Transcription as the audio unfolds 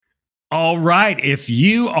All right. If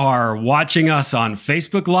you are watching us on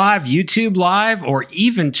Facebook Live, YouTube Live, or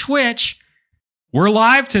even Twitch, we're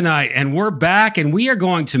live tonight and we're back and we are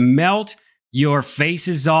going to melt your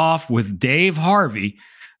faces off with Dave Harvey,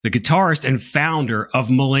 the guitarist and founder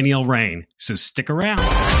of Millennial Rain. So stick around.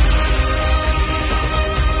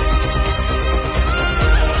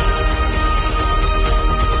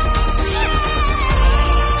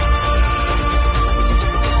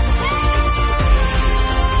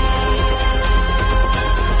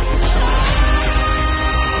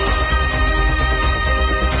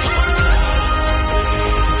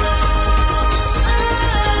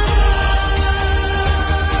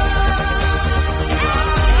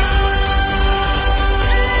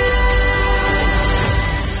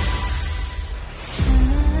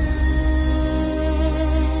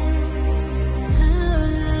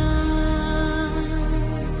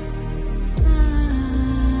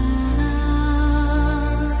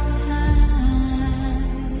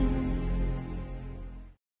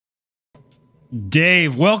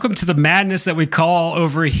 Dave, welcome to the madness that we call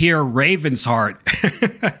over here Ravensheart.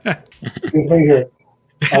 Good to be here.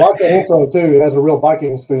 I like the intro too. It has a real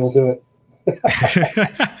Vikings feel to it.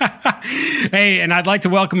 Hey, and I'd like to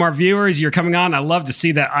welcome our viewers. You're coming on. I love to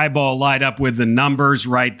see that eyeball light up with the numbers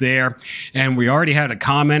right there. And we already had a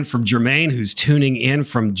comment from Jermaine, who's tuning in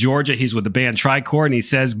from Georgia. He's with the band Tricord, and he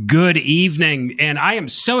says, "Good evening." And I am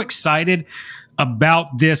so excited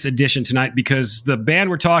about this edition tonight because the band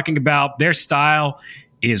we're talking about, their style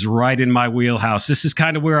is right in my wheelhouse. This is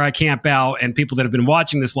kind of where I camp out, and people that have been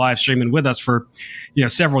watching this live stream and with us for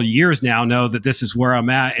several years now know that this is where I'm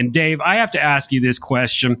at. And Dave, I have to ask you this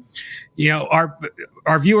question.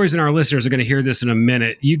 Our viewers and our listeners are going to hear this in a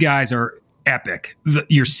minute. You guys are epic.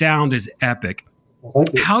 Your sound is epic. Well,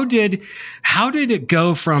 how did it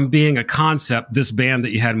go from being a concept, this band that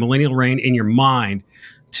you had, Millennial Rain, in your mind,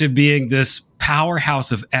 to being this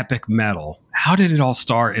powerhouse of epic metal? How did it all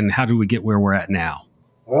start, and how did we get where we're at now?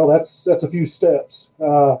 Well, that's a few steps.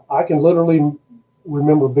 I can literally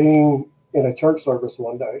remember being in a church service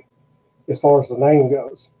one day, as far as the name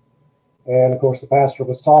goes. And, of course, the pastor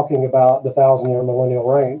was talking about the 1,000-year millennial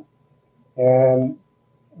reign. And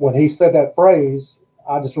when he said that phrase,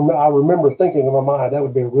 I remember thinking in my mind, that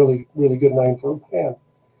would be a really, really good name for a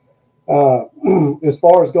band. As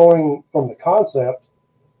far as going from the concept,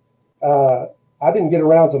 I didn't get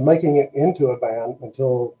around to making it into a band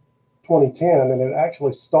until 2010, and it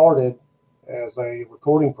actually started as a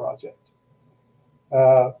recording project.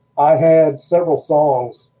 I had several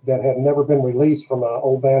songs that had never been released from an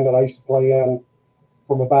old band that I used to play in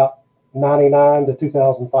from about 99 to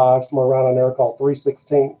 2005, somewhere around in there, called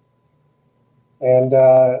 316. And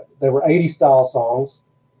they were 80s style songs.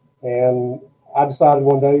 And I decided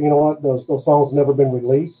one day, you know what, those songs have never been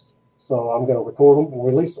released, so I'm going to record them and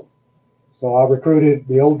release them. So I recruited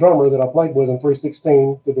the old drummer that I played with in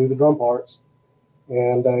 316 to do the drum parts,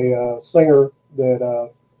 and a singer that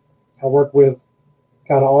I worked with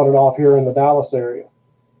kind of on and off here in the Dallas area,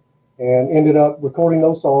 and ended up recording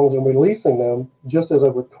those songs and releasing them just as a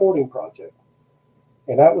recording project.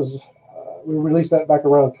 And that was, we released that back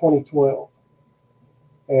around 2012.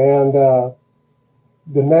 And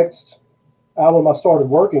the next album I started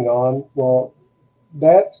working on, well,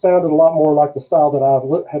 that sounded a lot more like the style that I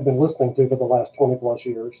have been listening to for the last 20 plus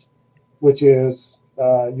years, which is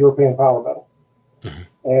European power metal. Mm-hmm.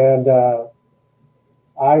 And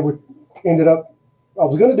I was going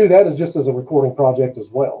to do that just as a recording project as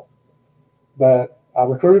well. But I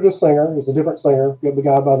recruited a singer. It's a different singer, the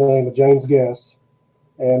guy by the name of James Guest.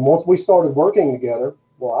 And once we started working together,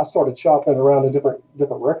 well, I started shopping around the different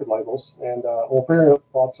record labels, and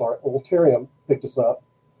Ulterium picked us up.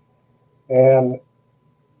 And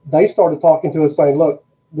they started talking to us saying, look,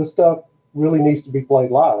 this stuff really needs to be played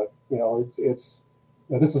live. This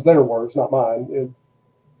is their words, not mine.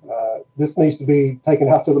 This needs to be taken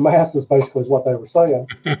out to the masses, basically, is what they were saying.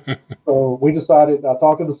 So we decided, I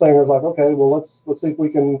talked to the singers, like, okay, well, let's see if we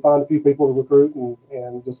can find a few people to recruit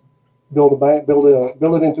and just build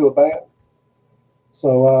it into a band.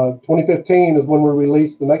 So 2015 is when we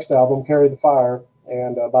released the next album, Carry the Fire.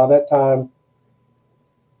 And by that time,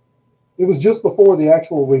 it was just before the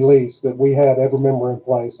actual release that we had every member in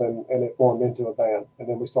place, and it formed into a band. And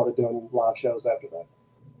then we started doing live shows after that.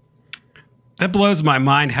 That blows my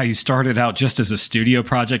mind how you started out just as a studio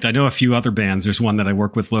project. I know a few other bands. There's one that I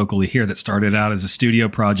work with locally here that started out as a studio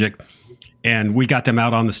project. And we got them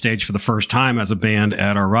out on the stage for the first time as a band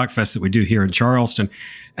at our rock fest that we do here in Charleston.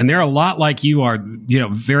 And they're a lot like you are,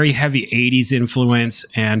 very heavy 80s influence.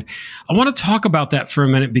 And I want to talk about that for a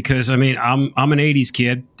minute because, I'm an 80s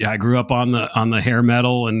kid. I grew up on the hair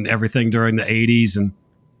metal and everything during the 80s. And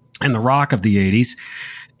and the rock of the 80s.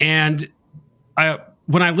 And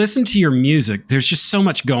when I listen to your music, there's just so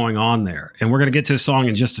much going on there. And we're going to get to a song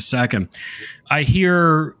in just a second. I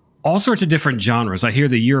hear all sorts of different genres. I hear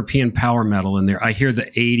the European power metal in there. I hear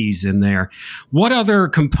the 80s in there. What other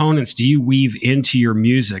components do you weave into your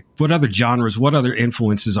music? What other genres, what other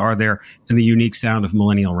influences are there in the unique sound of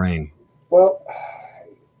Millennial Reign? Well,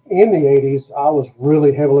 in the 80s, I was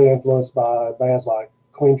really heavily influenced by bands like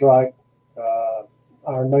Queensryche,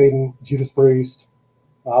 Iron Maiden, Judas Priest.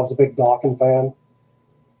 I was a big Dokken fan.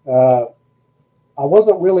 I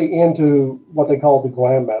wasn't really into what they called the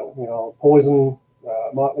glam metal, Poison,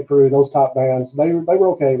 Motley Crue, those type bands. They were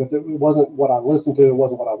okay, but it wasn't what I listened to. It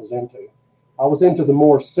wasn't what I was into. I was into the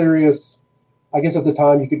more serious, I guess at the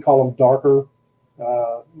time you could call them darker,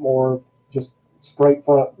 more just straight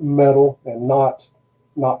front metal and not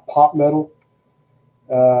pop metal.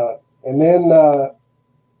 And then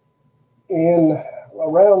in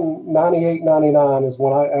around 98, 99 is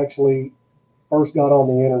when I actually first got on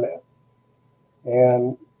the internet.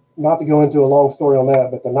 And not to go into a long story on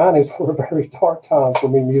that, but the 90s were a very dark time for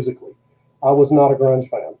me musically. I was not a grunge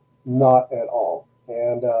fan, not at all.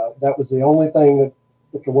 And that was the only thing that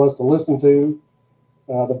there was to listen to.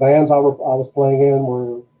 The bands I was playing in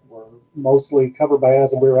were mostly cover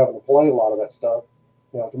bands, and we were having to play a lot of that stuff,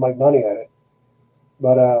 to make money at it.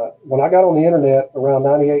 But when I got on the internet around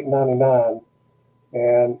 98 and 99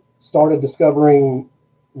 and started discovering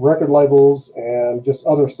record labels and just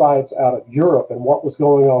other sites out of Europe and what was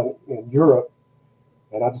going on in Europe,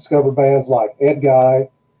 and I discovered bands like Edguy,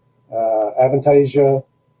 Avantasia,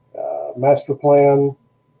 Master Plan,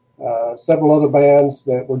 several other bands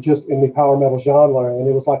that were just in the power metal genre, and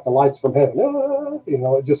it was like the lights from heaven.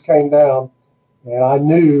 It just came down, and I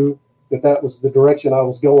knew that was the direction I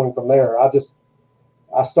was going from there.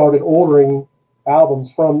 I started ordering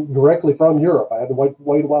albums directly from Europe. I had to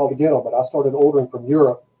wait a while to get them, but I started ordering from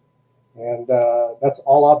Europe, and that's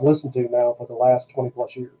all I've listened to now for the last 20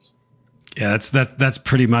 plus years. Yeah, that's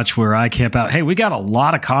pretty much where I camp out. Hey, we got a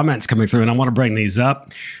lot of comments coming through, and I want to bring these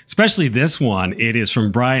up, especially this one. It is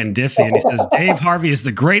from Brian Diffie, and he says, Dave Harvey is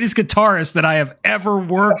the greatest guitarist that I have ever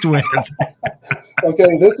worked with.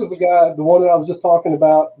 Okay, this is the one that I was just talking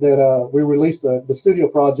about that we released the studio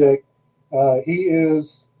project. He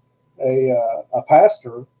is a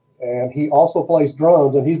pastor, and he also plays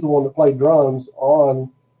drums, and he's the one that played drums on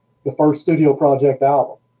the first studio project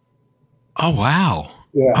album. Oh, wow.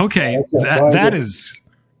 Yeah. Okay.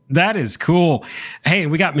 That is cool. Hey,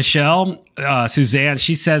 we got Michelle, Suzanne.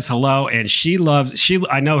 She says hello, and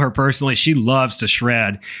I know her personally. She loves to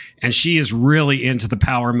shred, and she is really into the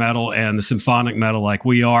power metal and the symphonic metal like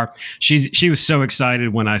we are. She was so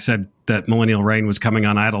excited when I said that Millennial Reign was coming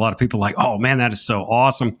on. I had a lot of people like, oh man, that is so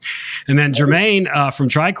awesome. And then Jermaine from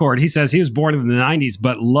Tricord, he says he was born in the 90s,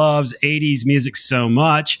 but loves 80s music so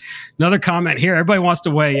much. Another comment here. Everybody wants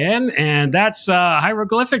to weigh in, and that's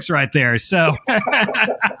hieroglyphics right there. So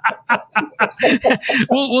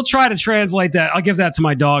we'll try to translate that. I'll give that to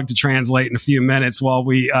my dog to translate in a few minutes while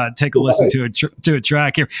we take a listen to a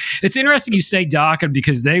track here. It's interesting you say Dokken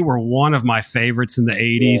because they were one of my favorites in the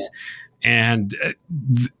 80s. Yeah. And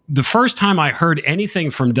the first time I heard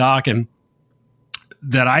anything from Dokken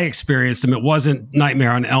that I experienced them, it wasn't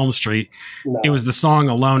Nightmare on Elm Street. No. It was the song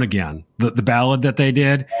Alone Again, the ballad that they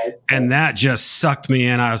did. Right. And that just sucked me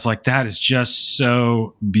in. I was like, that is just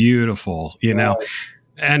so beautiful, know?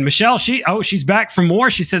 And Michelle, she's back for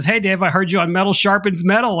more. She says, hey, Dave, I heard you on Metal Sharpens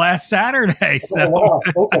Metal last Saturday. So, wow.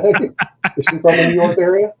 Okay. Is she from the New York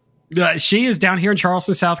area? She is down here in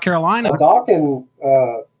Charleston, South Carolina. Dokken,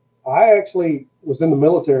 I actually was in the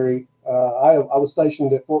military. I was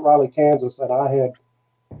stationed at Fort Riley, Kansas, and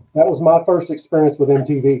that was my first experience with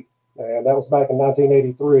MTV, and that was back in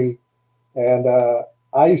 1983. And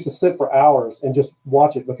I used to sit for hours and just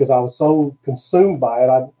watch it because I was so consumed by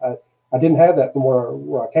it. I didn't have that from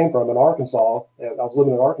where I came from in Arkansas. And I was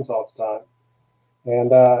living in Arkansas at the time,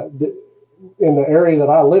 and in the area that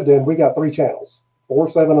I lived in, we got 3 channels: 4,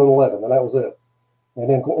 7, and 11, and that was it. And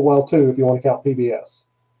then 2 if you want to count PBS.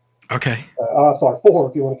 Okay. I'm sorry, 4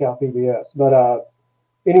 if you want to count PBS. But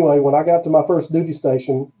anyway, when I got to my first duty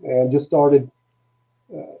station and just started,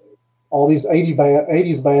 all these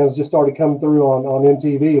 80s bands just started coming through on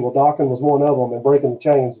MTV. Well, Dokken was one of them, and Breaking the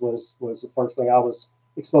Chains was the first thing I was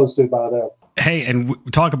exposed to by them. Hey, and we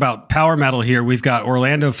talk about power metal here. We've got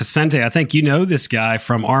Orlando Vicente. I think you know this guy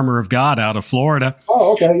from Armor of God out of Florida.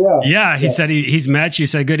 Oh, okay, yeah. Yeah, he said he's met you.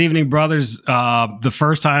 Said, good evening, brothers. The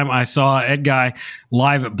first time I saw Edguy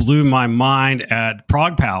live, it blew my mind at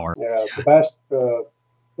Prog Power. Yeah, Sebastian,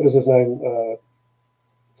 what is his name?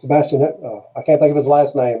 Sebastian, I can't think of his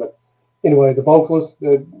last name, but anyway, the vocalist,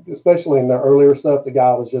 especially in the earlier stuff, the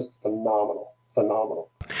guy was just phenomenal. Phenomenal.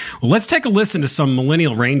 Well, let's take a listen to some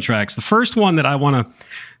Millennial Rain tracks. The first one that I want to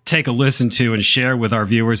take a listen to and share with our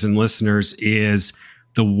viewers and listeners is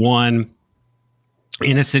the one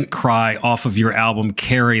Innocent Cry off of your album,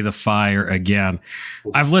 Carry the Fire Again.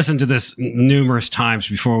 I've listened to this numerous times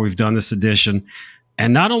before we've done this edition.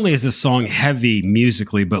 And not only is this song heavy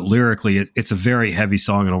musically, but lyrically, it's a very heavy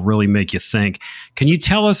song. It'll really make you think. Can you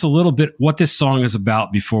tell us a little bit what this song is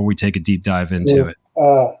about before we take a deep dive into it?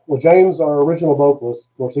 Well, James, our original vocalist,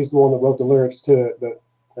 of course, he's the one that wrote the lyrics to it. But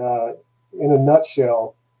in a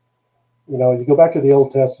nutshell, you know, you go back to the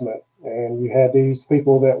Old Testament, and you had these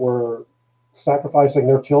people that were sacrificing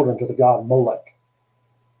their children to the god Molech.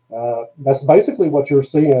 That's basically what you're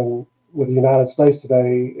seeing with the United States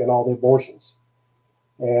today in all the abortions.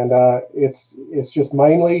 And it's just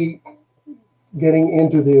mainly getting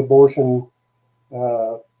into the abortion.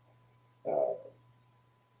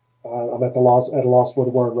 I'm at a loss for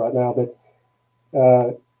the word right now, but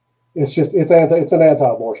it's an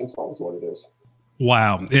anti-abortion song is what it is.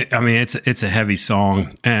 Wow, it's a heavy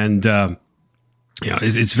song, and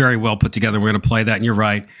it's very well put together. We're going to play that, and you're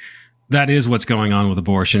right. That is what's going on with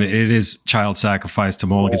abortion. It is child sacrifice to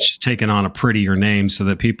Moloch. It's just taken on a prettier name so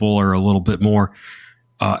that people are a little bit more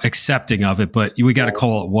accepting of it, but we got to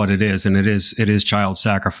call it what it is. And it is child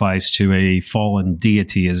sacrifice to a fallen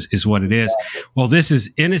deity is what it is. Well, this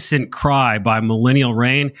is Innocent Cry by Millennial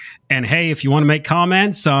Rain. And hey, if you want to make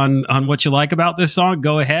comments on what you like about this song,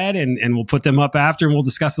 go ahead and we'll put them up after and we'll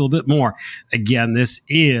discuss a little bit more. Again, this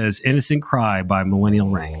is Innocent Cry by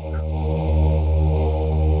Millennial Rain.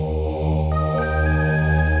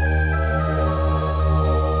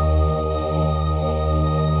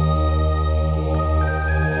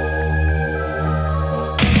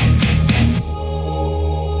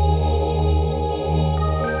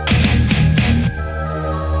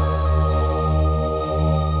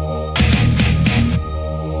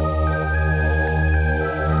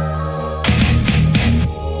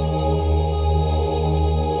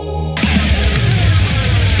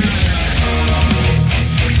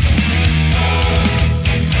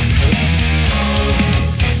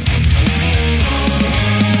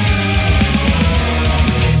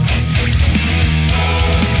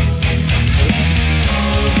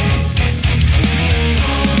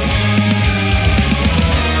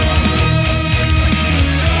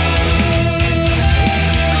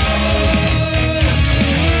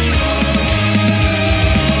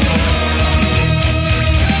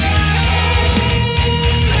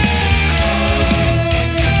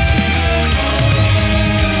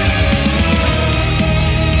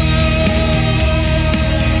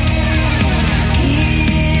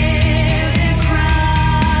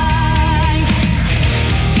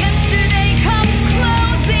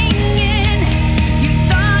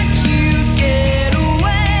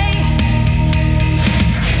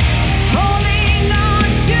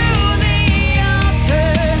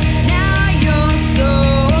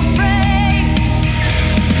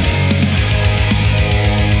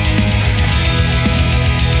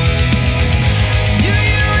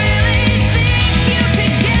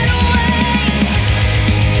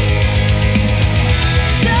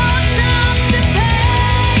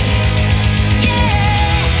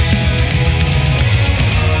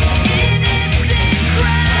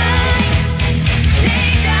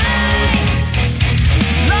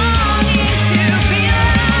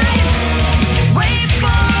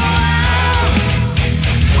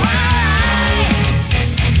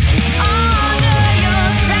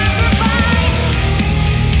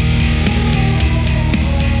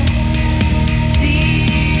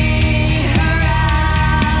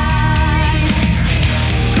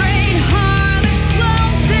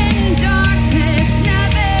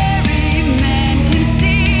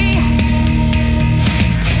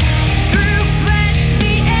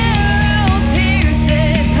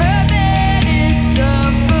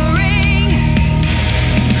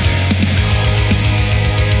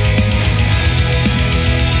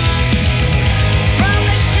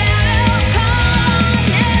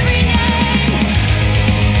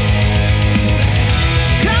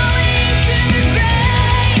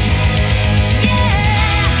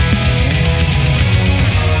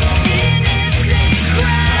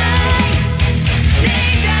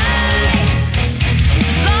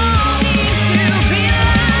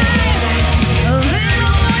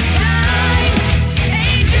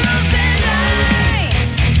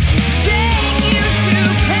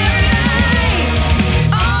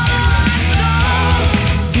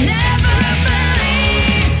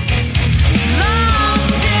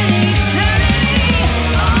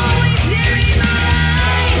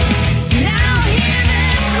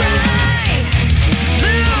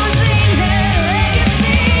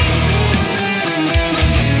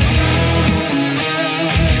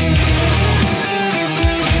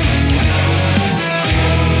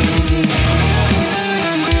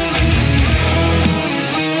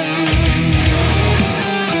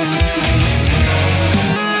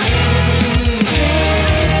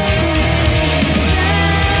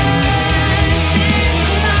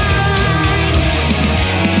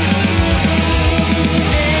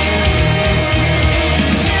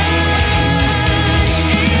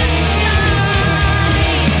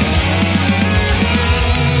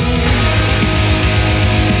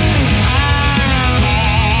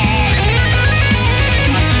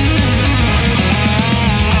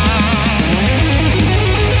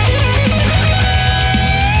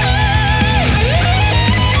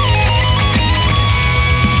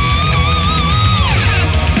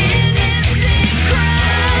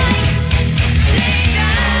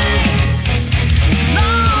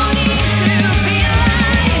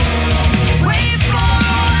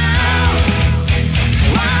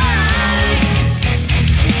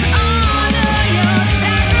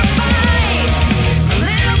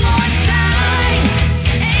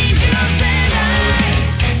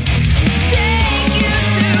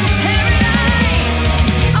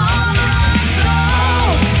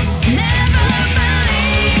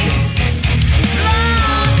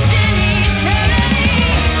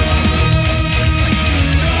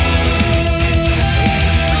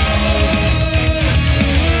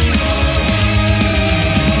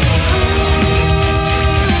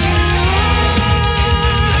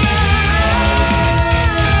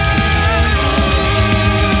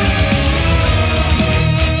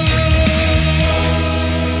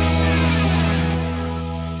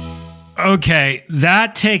 Okay,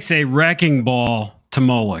 that takes a wrecking ball to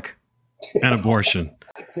Moloch and abortion.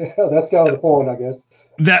 Yeah, that's kind of the point, I guess.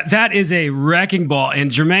 That is a wrecking ball. And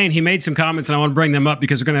Jermaine, he made some comments, and I want to bring them up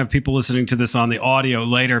because we're going to have people listening to this on the audio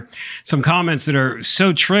later. Some comments that are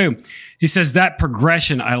so true. He says that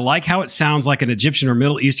progression, I like how it sounds like an Egyptian or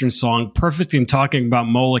Middle Eastern song, perfect in talking about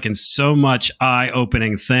Moloch and so much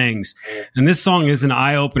eye-opening things. And this song is an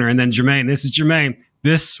eye-opener. And then Jermaine, this is Jermaine.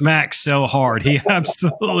 This smacks so hard. He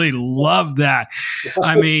absolutely loved that.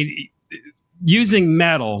 I mean, using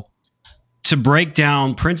metal to break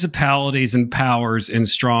down principalities and powers and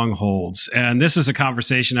strongholds. And this was a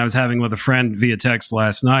conversation I was having with a friend via text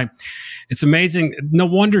last night. It's amazing. No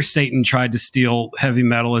wonder Satan tried to steal heavy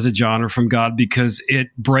metal as a genre from God, because it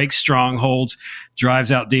breaks strongholds,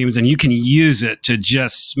 drives out demons, and you can use it to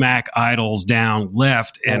just smack idols down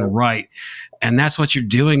left and right. And that's what you're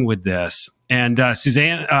doing with this. And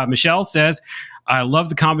Michelle says, I love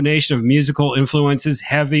the combination of musical influences,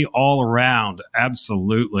 heavy all around.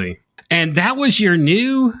 Absolutely. And that was your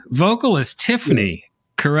new vocalist, Tiffany,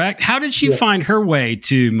 correct? How did she find her way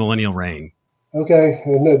to Millennial Reign? Okay,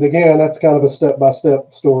 and again, that's kind of a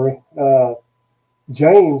step-by-step story.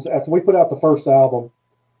 James, after we put out the first album,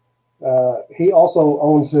 he also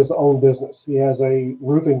owns his own business. He has a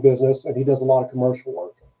roofing business, and he does a lot of commercial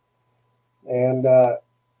work. And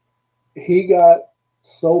he got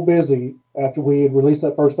so busy after we had released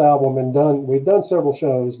that first album and we'd done several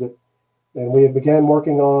shows, and we had began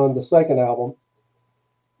working on the second album.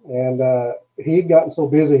 And he'd gotten so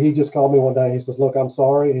busy, he just called me one day. He says, "Look, I'm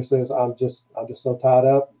sorry." He says, I'm just so tied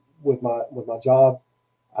up with my job.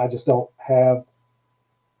 I just don't have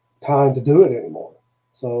time to do it anymore.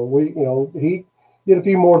 So he did a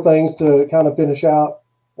few more things to kind of finish out.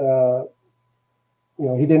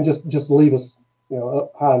 He didn't just leave us,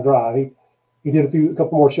 up high and dry. He did a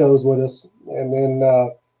couple more shows with us. And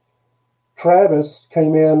then Travis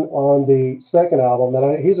came in on the second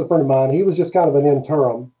album. He's a friend of mine. He was just kind of an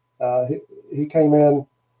interim. He came in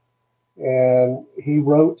and he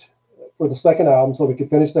wrote for the second album so we could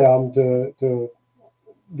finish the album to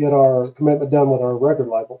get our commitment done with our record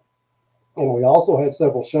label. And we also had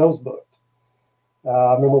several shows booked.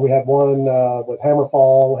 I remember we had one with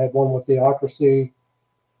Hammerfall, had one with Theocracy.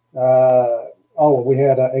 We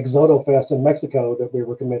had Exodo Fest in Mexico that we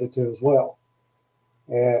were committed to as well.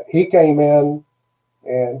 And he came in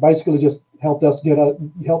and basically just helped get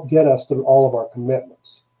us through all of our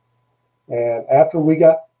commitments. And after we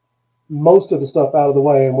got most of the stuff out of the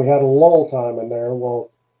way and we had a lull time in there,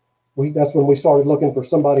 that's when we started looking for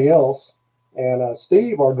somebody else. And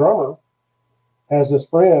Steve, our drummer, has this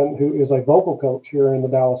friend who is a vocal coach here in the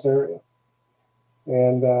Dallas area.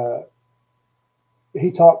 And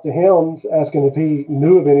he talked to him asking if he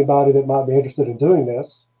knew of anybody that might be interested in doing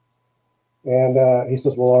this. And he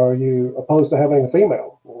says, "Well, are you opposed to having a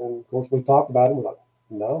female?" And of course, we talked about it. We're like,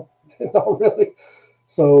 "No, not really."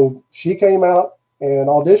 So she came out and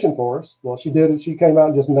auditioned for us. Well, she did it. She came out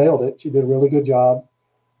and just nailed it. She did a really good job.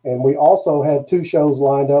 And we also had 2 shows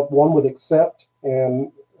lined up, one with Accept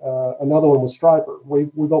and another one with Stryper.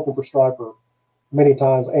 We've opened for Stryper many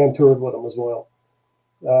times and toured with them as well.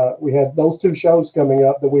 We had those 2 shows coming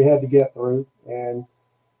up that we had to get through, and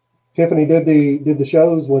Tiffany did the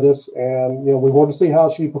shows with us, and we wanted to see how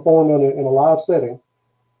she performed in a live setting,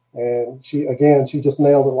 and she just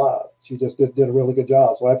nailed it live. She just did a really good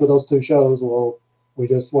job. So after those 2 shows, we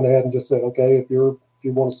just went ahead and just said, "Okay, if you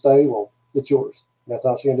want to stay, well, it's yours." And that's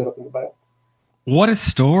how she ended up in the band. What a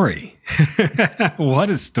story! What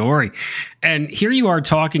a story! And here you are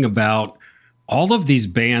talking about all of these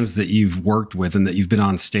bands that you've worked with and that you've been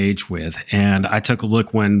on stage with. And I took a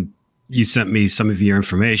look when you sent me some of your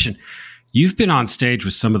information. You've been on stage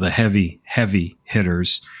with some of the heavy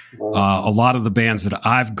hitters. A lot of the bands that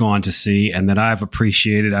I've gone to see and that I've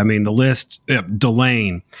appreciated. I mean, the list,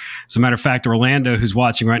 Delain. As a matter of fact, Orlando, who's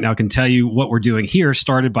watching right now, can tell you what we're doing here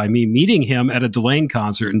started by me meeting him at a Delain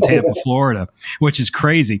concert in Tampa, Florida, which is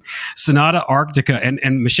crazy. Sonata Arctica,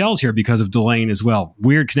 and Michelle's here because of Delain as well.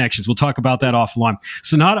 Weird connections. We'll talk about that offline.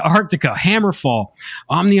 Sonata Arctica, Hammerfall,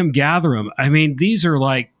 Omnium Gatherum. I mean, these are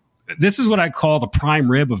like, this is what I call the prime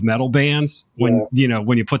rib of metal bands when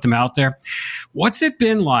you put them out there. What's it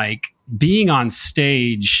been like being on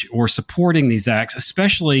stage or supporting these acts,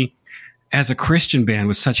 especially as a Christian band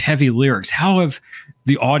with such heavy lyrics? How have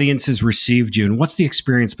the audiences received you, and what's the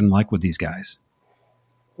experience been like with these guys?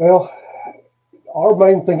 Well, our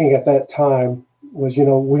main thinking at that time was,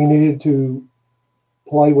 we needed to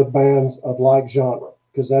play with bands of like genre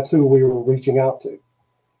because that's who we were reaching out to.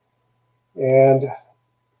 And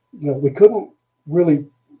we couldn't really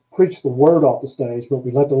preach the word off the stage, but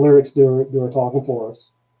we let the lyrics do our talking for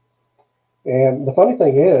us. And the funny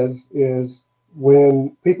thing is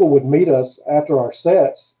when people would meet us after our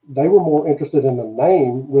sets, they were more interested in the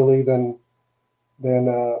name really than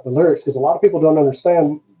the lyrics, because a lot of people don't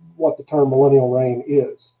understand what the term millennial reign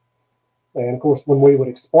is. And of course, when we would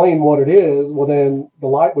explain what it is, well, then the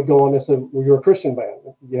light would go on and say, "Well, you're a Christian band."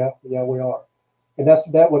 Yeah, we are. And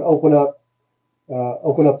that would open up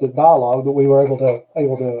the dialogue, that we were able to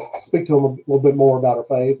speak to them a little bit more about our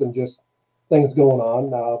faith and just things going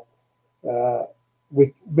on.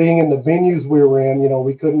 We being in the venues we were in,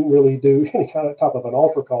 we couldn't really do any kind of type of an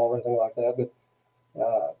altar call or anything like that, but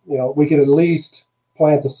we could at least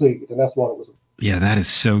plant the seed, and that's what it was. Yeah, that is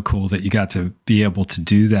so cool that you got to be able to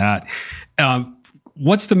do that.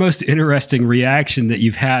 What's the most interesting reaction that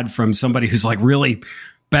you've had from somebody who's like really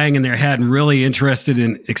banging their head and really interested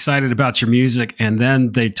and excited about your music, and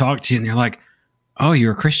then they talk to you and you're like, "Oh,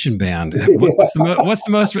 you're a Christian band." What's the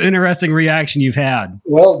most interesting reaction you've had?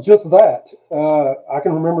 Well, just that. I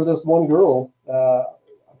can remember this one girl.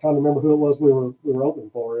 I'm trying to remember who it was we were opening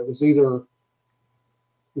for. It was either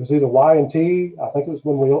Y&T. I think it was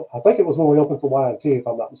when we opened for Y&T, if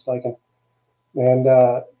I'm not mistaken. And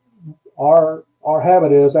our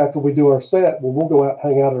habit is, after we do our set, we'll go out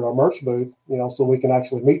and hang out at our merch booth, so we can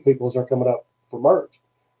actually meet people as they're coming up for merch.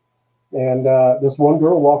 And this one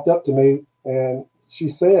girl walked up to me and she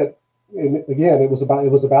said, and again, it was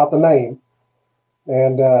about the name.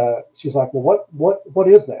 And she's like, "Well, what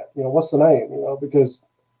is that? What's the name? Because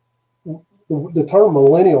the term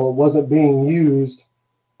millennial wasn't being used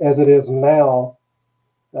as it is now,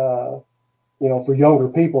 for younger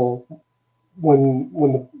people when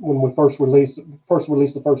we first released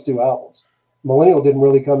the first two albums. Millennial didn't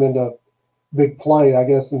really come into big play, I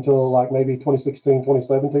guess, until like maybe 2016,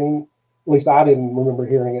 2017. At least I didn't remember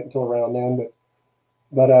hearing it until around then.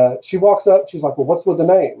 But she walks up, she's like, "Well, what's with the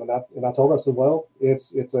name?" And I told her, I said, "Well,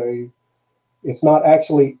 it's not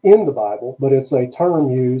actually in the Bible, but it's a term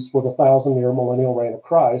used for the 1,000-year millennial reign of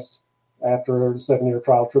Christ after the 7-year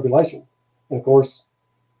trial tribulation." And of course,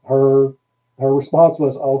 her response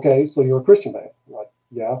was, "Okay, so you're a Christian band?" I'm like,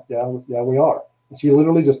 yeah, we are. And she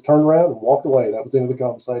literally just turned around and walked away. That was the end of the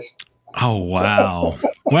conversation. Oh, wow.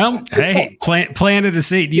 Well, hey, planted a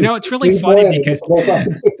seed. It's really funny because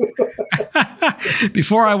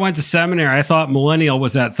before I went to seminary, I thought millennial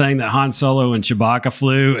was that thing that Han Solo and Chewbacca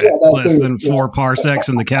flew at less than 4 parsecs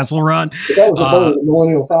in the Kessel Run. But that was the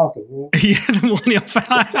Millennial Falcon. Yeah, the Millennial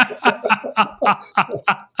Falcon.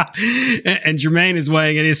 And Jermaine is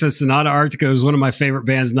weighing in. He says Sonata Arctica is one of my favorite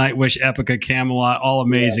bands. Nightwish, Epica, Camelot, all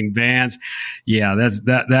amazing bands. Yeah,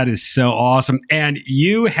 that is so awesome. And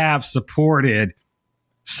you have supported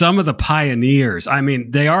some of the pioneers. I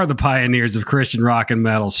mean, they are the pioneers of Christian rock and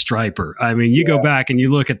metal. Stryper. I mean, you go back and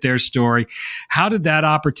you look at their story. How did that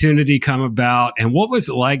opportunity come about? And what was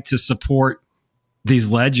it like to support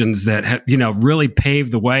these legends that have, really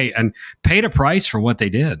paved the way and paid a price for what they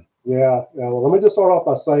did? Yeah. Well, let me just start off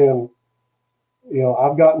by saying,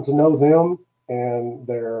 I've gotten to know them and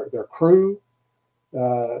their crew,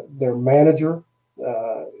 their manager,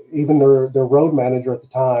 even their road manager at the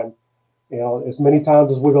time. As many times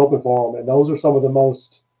as we've opened for them, and those are some of the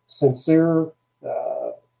most sincere,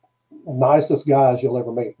 nicest guys you'll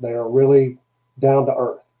ever meet. They are really down to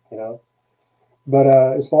earth, But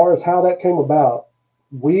as far as how that came about,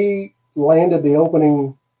 we landed the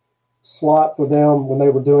opening slot for them when they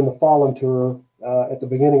were doing the Fallen tour at the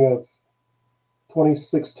beginning of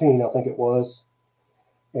 2016, I think it was.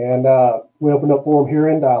 And we opened up for them here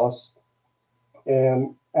in Dallas.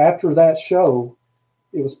 And after that show,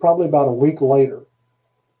 it was probably about a week later,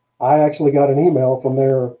 I actually got an email from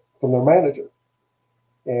their manager.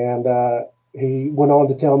 And he went on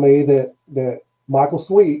to tell me that Michael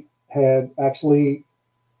Sweet had actually,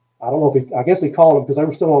 I don't know I guess he called him because they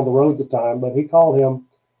were still on the road at the time, but he called him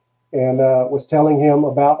and was telling him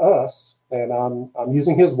about us. And I'm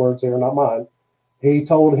using his words here, not mine. He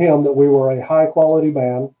told him that we were a high quality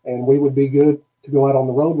band and we would be good to go out on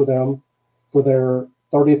the road with them for their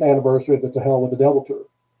 30th anniversary of the To Hell with the Devil tour.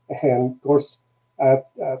 And of course, I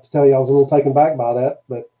have to tell you, I was a little taken back by that,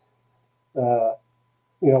 but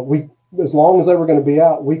we, as long as they were going to be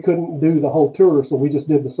out, we couldn't do the whole tour. So we just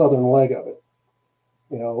did the southern leg of it.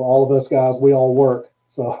 All of us guys, we all work.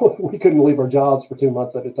 So we couldn't leave our jobs for 2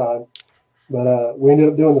 months at a time, but we ended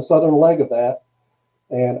up doing the southern leg of that.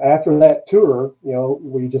 And after that tour,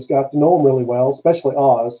 we just got to know him really well, especially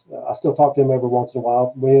Oz. I still talk to him every once in a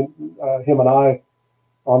while. Him and I,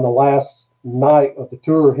 on the last night of the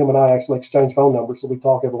tour, him and I actually exchanged phone numbers, so we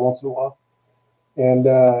talk every once in a while. And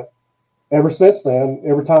ever since then,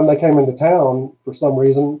 every time they came into town, for some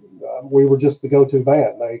reason, we were just the go-to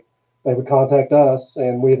band. they would contact us,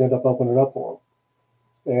 and we'd end up opening up for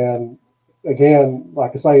them. And again,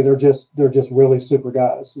 like I say, they're just really super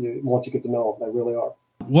guys. Once you get to know them, they really are.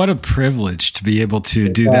 What a privilege to be able to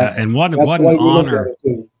do that, and what an honor.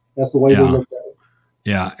 That's the way we look at it.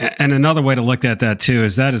 Yeah. And another way to look at that too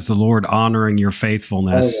is that is the Lord honoring your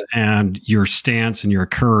faithfulness and your stance and your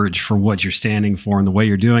courage for what you're standing for and the way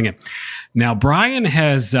you're doing it. Now, Brian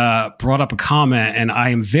has brought up a comment, and I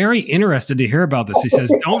am very interested to hear about this. He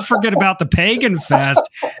says, don't forget about the Pagan Fest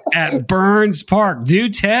at Burns Park. Do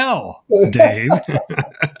tell, Dave.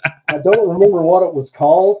 I don't remember what it was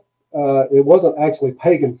called. It wasn't actually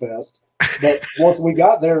Pagan Fest, but once we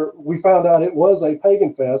got there, we found out it was a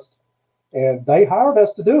Pagan Fest. And they hired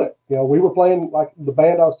us to do it. You know, we were playing like the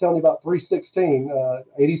band I was telling you about, 316,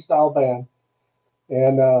 80s style band.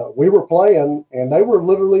 And we were playing, and they were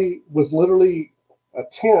literally a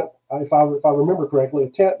tent, if I remember correctly, a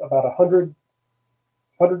tent about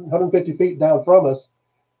 150 feet down from us.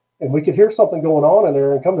 And we could hear something going on in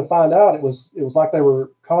there, and come to find out it was like they were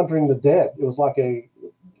conjuring the dead. It was like a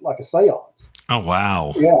seance. Oh,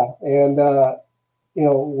 wow. Yeah. And, you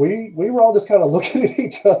know, we were all just kind of looking at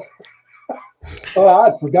each other. Oh,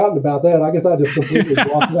 I'd forgotten about that. I guess I just completely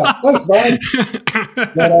blocked it out. Thanks,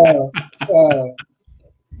 Brian. But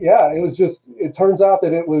yeah, it turns out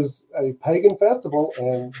that it was a pagan festival,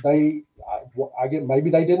 and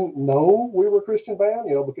maybe they didn't know we were a Christian band,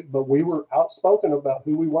 you know, but we were outspoken about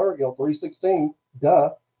who we were, you know, 316,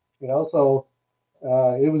 duh, you know, so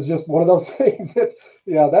it was just one of those things that,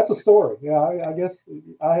 yeah, that's a story. Yeah, I guess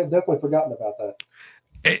I had definitely forgotten about that.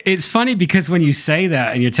 It's funny because when you say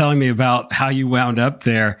that and you're telling me about how you wound up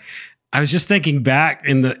there, I was just thinking back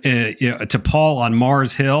to Paul on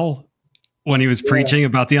Mars Hill when he was preaching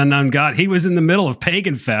about the unknown God. He was in the middle of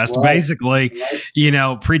Pagan Fest, basically, you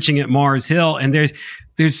know, preaching at Mars Hill. And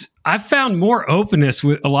I've found more openness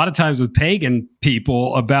with a lot of times with pagan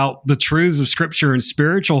people about the truths of Scripture and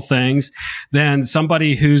spiritual things than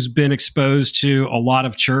somebody who's been exposed to a lot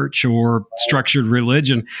of church or structured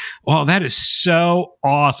religion. Well, that is so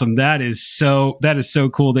awesome. That is so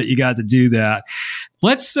cool that you got to do that.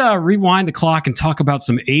 Let's rewind the clock and talk about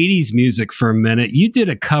some 80s music for a minute. You did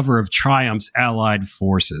a cover of Triumph's Allied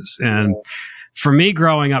Forces. And for me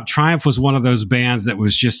growing up, Triumph was one of those bands that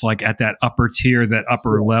was just like at that upper tier, that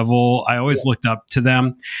upper level. I always looked up to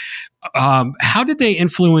them. How did they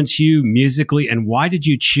influence you musically, and why did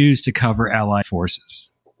you choose to cover Allied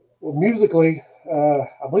Forces? Well, musically, I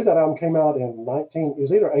believe that album came out in it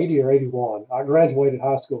was either 80 or 81. I graduated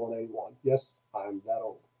high school in 81. Yes, I'm that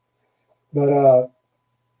old. But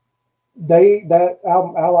that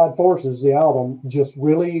album, Allied Forces, the album, just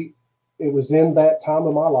really, it was in that time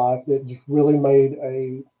of my life that just really made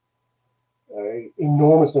a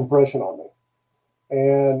enormous impression on me.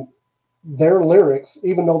 And their lyrics,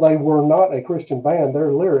 even though they were not a Christian band,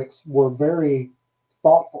 their lyrics were very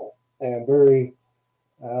thoughtful and very,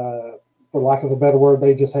 for lack of a better word,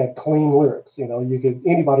 they just had clean lyrics. You know,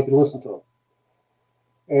 anybody could listen to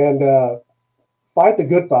them. And Fight the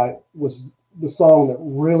Good Fight was the song that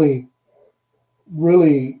really,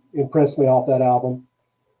 really impressed me off that album.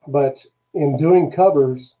 But in doing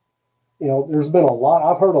covers, you know, there's been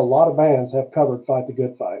I've heard a lot of bands have covered Fight the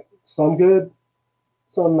Good Fight. Some good,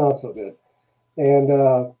 some not so good. And,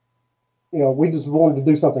 you know, we just wanted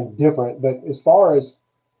to do something different. But as far as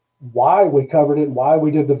why we covered it, why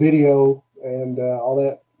we did the video and all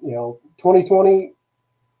that, you know, 2020,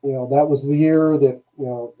 you know, that was the year that, you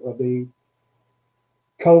know, of the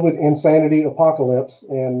COVID insanity apocalypse,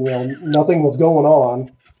 and, you know, nothing was going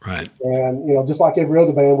on. Right. And, you know, just like every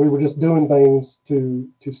other band, we were just doing things to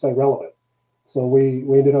stay relevant. So we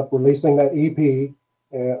ended up releasing that EP,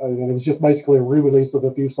 and it was just basically a re-release of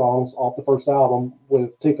a few songs off the first album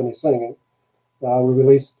with Tiffany singing. We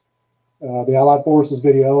released the Allied Forces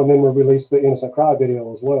video, and then we released the Innocent Cry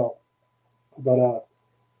video as well. But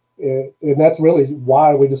and that's really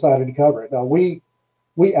why we decided to cover it. Now, we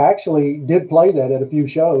actually did play that at a few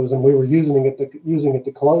shows, and we were using it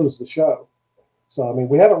to close the show. So, I mean,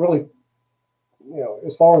 we haven't really, you know,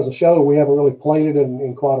 as far as the show, we haven't really played it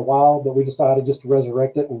in quite a while, but we decided just to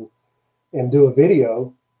resurrect it and do a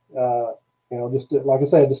video, you know, just to, like I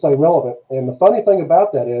said, to stay relevant. And the funny thing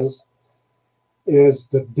about that is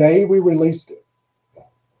the day we released it,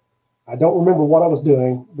 I don't remember what I was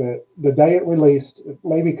doing, but the day it released,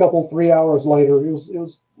 maybe 3 hours later, it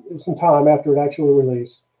was some time after it actually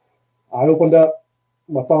released, I opened up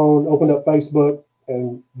my phone, opened up Facebook,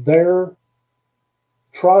 and their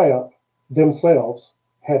Triumph themselves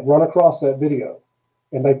had run across that video,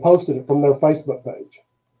 and they posted it from their Facebook page.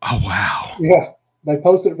 Oh, wow. Yeah. they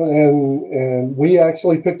posted it, and we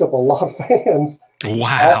actually picked up a lot of fans Wow.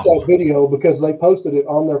 off that video because they posted it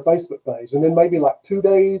on their Facebook page. And then maybe like 3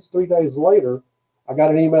 days later, I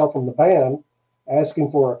got an email from the band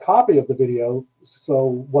asking for a copy of the video.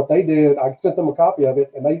 So what they did, I sent them a copy of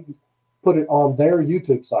it, and they put it on their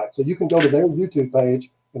YouTube site. So you can go to their YouTube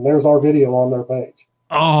page, and there's our video on their page.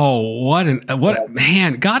 Oh,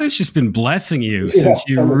 man! God has just been blessing you since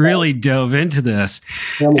you really dove into this.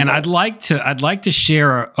 And I'd like to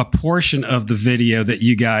share a portion of the video that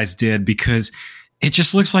you guys did, because it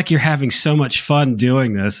just looks like you're having so much fun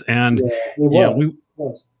doing this. And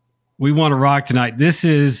we want to rock tonight. This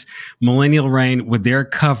is Millennial Reign with their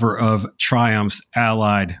cover of Triumph's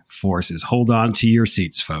Allied Forces. Hold on to your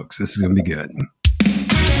seats, folks. This is going to be good.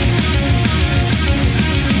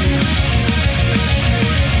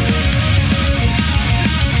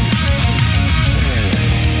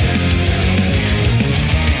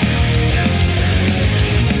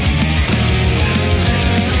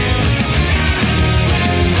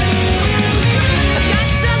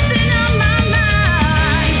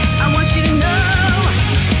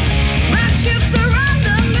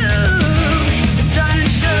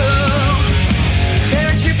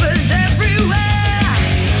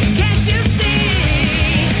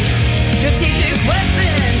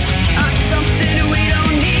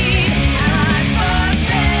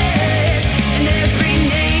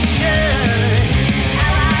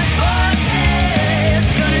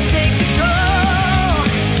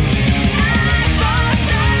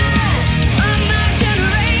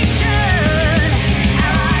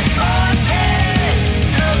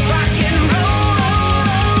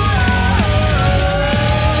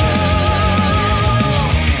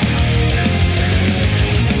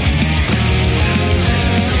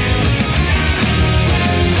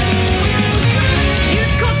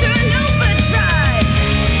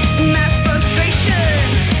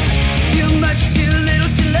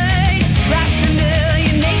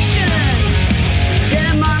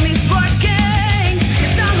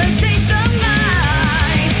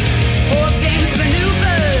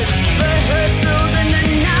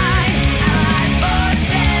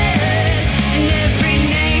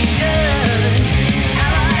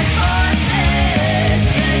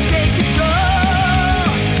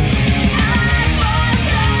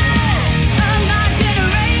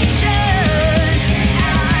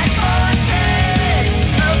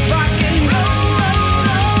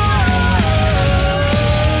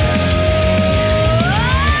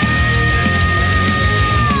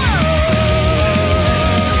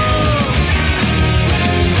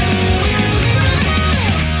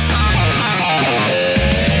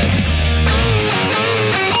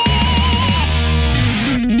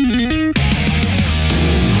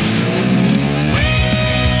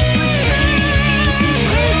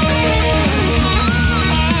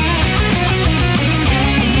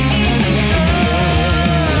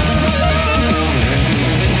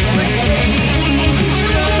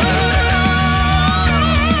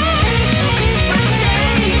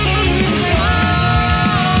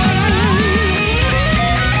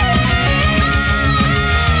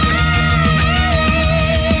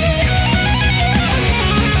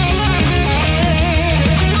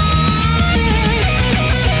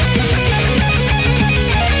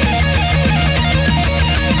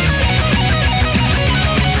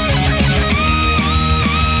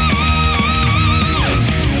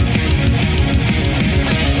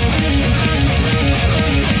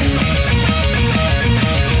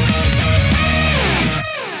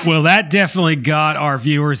 Well, that definitely got our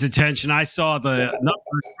viewers' attention. I saw the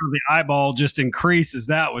numbers for the eyeball just increase as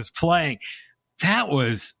that was playing. That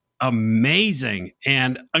was amazing.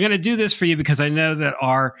 And I'm going to do this for you because I know that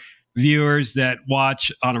our viewers that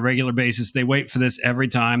watch on a regular basis, they wait for this every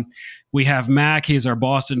time. We have Mac. He's our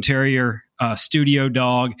Boston Terrier studio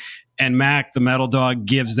dog. And Mac, the metal dog,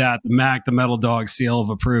 gives that the Mac, the metal dog seal of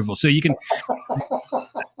approval. So you can...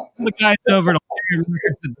 the guys over to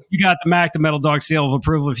you got the Mac, the metal dog seal of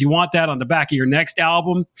approval. If you want that on the back of your next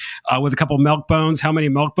album with a couple of milk bones, how many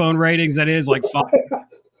milk bone ratings that is? Like 5.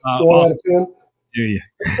 Awesome. Do you?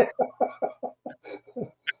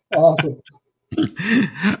 Awesome.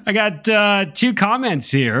 I got 2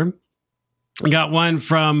 comments here. I got one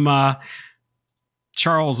from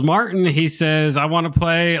Charles Martin. He says, I want to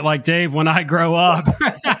play like Dave when I grow up.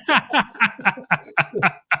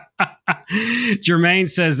 Jermaine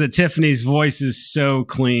says that Tiffany's voice is so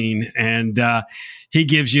clean. And he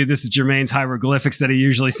gives you, this is Jermaine's hieroglyphics that he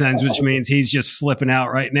usually sends, which means he's just flipping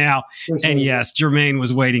out right now. And yes, Jermaine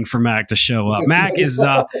was waiting for Mac to show up. Mac is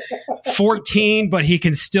 14, but he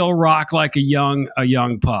can still rock like a young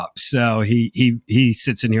pup. So he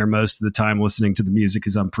sits in here most of the time listening to the music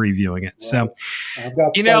as I'm previewing it. Right. So I've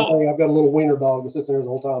got I've got a little wiener dog that sits there the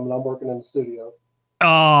whole time, and I'm working in the studio.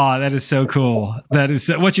 Oh, that is so cool. That is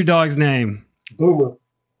what's your dog's name? Boomer.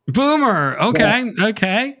 Boomer. Okay. Yeah.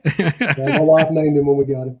 Okay. My wife named him when we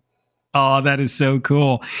got him. Oh, that is so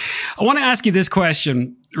cool. I want to ask you this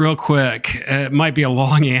question real quick. It might be a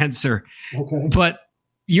long answer, okay, but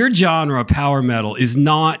your genre, power metal, is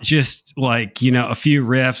not just like, a few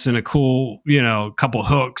riffs and a cool, couple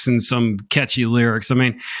hooks and some catchy lyrics. I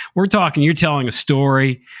mean, you're telling a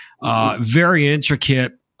story, very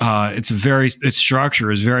intricate. Its structure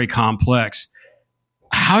is very complex.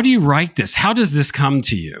 How do you write this? How does this come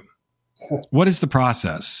to you? What is the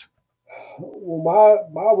process? Well,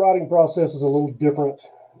 my writing process is a little different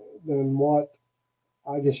than what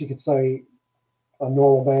I guess you could say a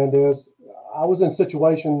normal band is. I was in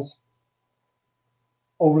situations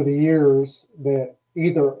over the years that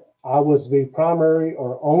either I was the primary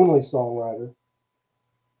or only songwriter,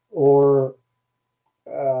 or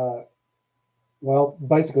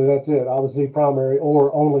basically that's it. I was the primary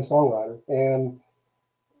or only songwriter. And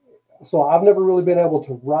so I've never really been able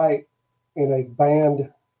to write in a band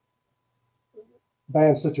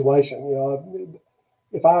situation.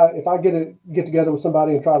 If I get together with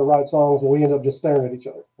somebody and try to write songs, and we end up just staring at each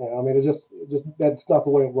other. It just that's not the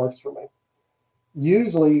way it works for me.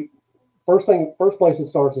 Usually, first place it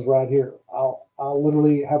starts is right here. I'll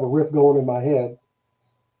literally have a riff going in my head,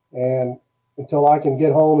 and until I can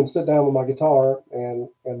get home and sit down with my guitar and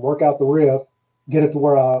work out the riff, get it to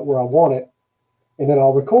where I want it, and then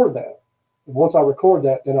I'll record that. And once I record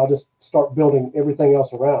that, then I'll just start building everything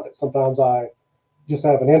else around it. Sometimes I just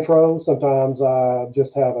have an intro. Sometimes I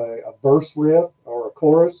just have a verse riff or a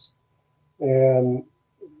chorus. And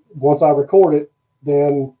once I record it,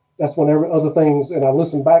 then that's when other things, and I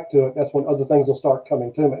listen back to it, that's when other things will start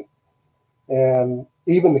coming to me. And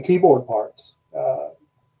even the keyboard parts.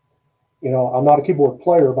 I'm not a keyboard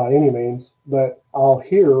player by any means, but I'll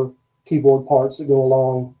hear keyboard parts that go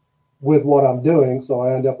along with what I'm doing, so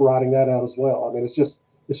I end up writing that out as well. I mean, it's just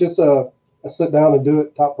a sit down and do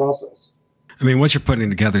it type process. I mean, what you're putting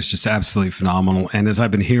together is just absolutely phenomenal. And as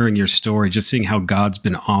I've been hearing your story, just seeing how God's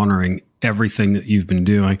been honoring everything that you've been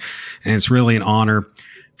doing, and it's really an honor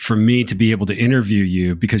for me to be able to interview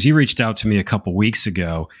you, because you reached out to me a couple weeks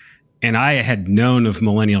ago. And I had known of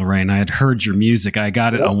Millennial Reign. I had heard your music. I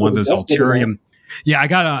got it on one of those Ulterium. Yeah, I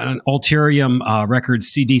got an Ulterium Records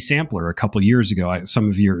CD sampler a couple of years ago. Some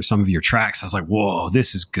of your tracks. I was like, "Whoa,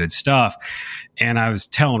 this is good stuff." And I was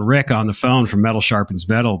telling Rick on the phone from Metal Sharpens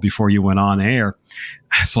Metal before you went on air.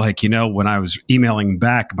 I was like, when I was emailing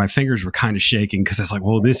back, my fingers were kind of shaking because I was like,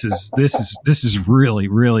 "Well, this is really,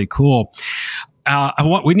 really cool."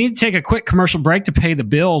 We need to take a quick commercial break to pay the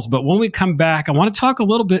bills, but when we come back, I want to talk a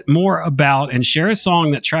little bit more about and share a song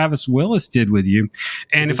that Travis Willis did with you.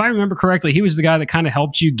 And if I remember correctly, he was the guy that kind of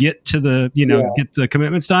helped you get to the, get the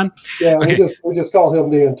commitments done. Yeah, okay. we just called him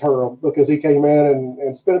the interim because he came in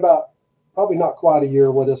and spent about probably not quite a year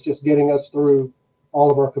with us, just getting us through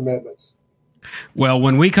all of our commitments. Well,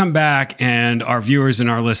 when we come back and our viewers and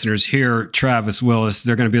our listeners hear Travis Willis,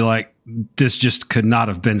 they're going to be like, this just could not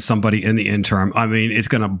have been somebody in the interim. I mean, it's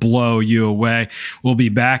going to blow you away. We'll be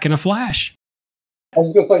back in a flash. I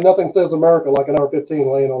was going to say, nothing says America like an R-15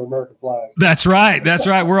 laying on an American flag. That's right. That's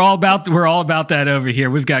right. We're all about that over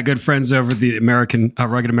here. We've got good friends over at the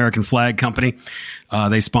Rugged American Flag Company.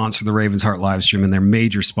 They sponsor the Ravens Heart live stream, and they're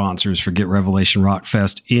major sponsors for Get Revelation Rock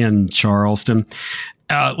Fest in Charleston.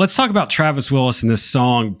 Let's talk about Travis Willis and this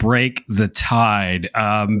song, Break the Tide.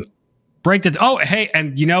 Hey,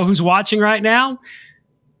 and you know who's watching right now?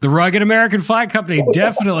 The Rugged American Flag Company,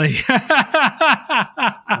 definitely.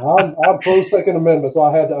 I'm pro Second Amendment, so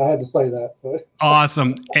I had to say that.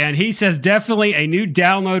 Awesome. And he says, definitely a new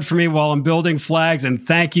download for me while I'm building flags, and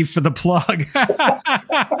thank you for the plug.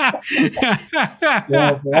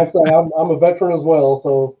 Yeah, actually, I'm a veteran as well,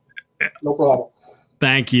 so no problem.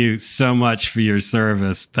 Thank you so much for your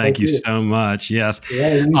service. Thank you so much. Yes. Yeah,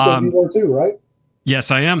 and you said you were too, right?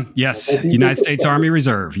 Yes, I am. Yes. United States Army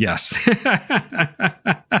Reserve. Yes.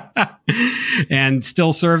 And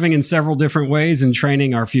still serving in several different ways and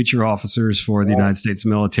training our future officers for the United States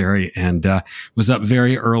military. And was up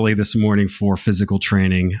very early this morning for physical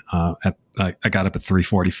training. I got up at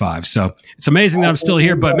 3:45. So it's amazing that I'm still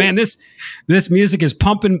here. But man, this music is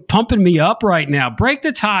pumping me up right now. Break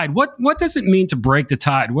the tide. What does it mean to break the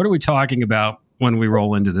tide? What are we talking about when we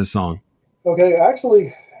roll into this song? Okay,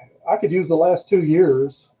 actually, I could use the last 2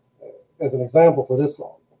 years as an example for this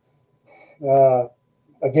song. Uh,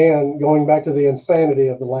 Again, going back to the insanity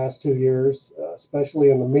of the last 2 years,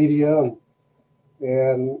 especially in the media,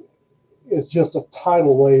 and it's just a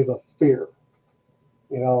tidal wave of fear.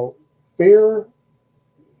 You know, fear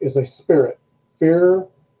is a spirit. Fear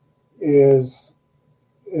is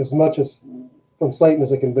as much as from Satan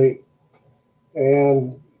as it can be.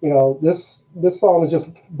 And this song is just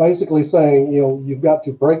basically saying, you've got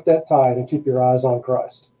to break that tide and keep your eyes on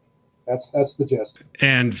Christ. That's the gist.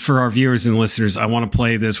 And for our viewers and listeners, I want to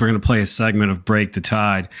play this. We're going to play a segment of Break the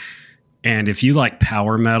Tide. And if you like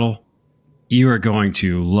power metal, you are going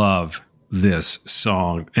to love this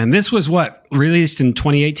song. And this was released in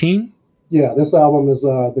 2018? Yeah, this album is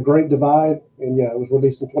The Great Divide. And yeah, it was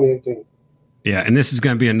released in 2018. Yeah, and this is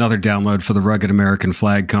going to be another download for the Rugged American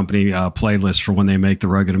Flag Company playlist for when they make the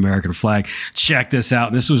Rugged American Flag. Check this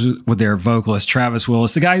out. This was with their vocalist, Travis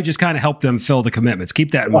Willis, the guy who just kind of helped them fill the commitments.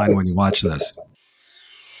 Keep that in mind when you watch this.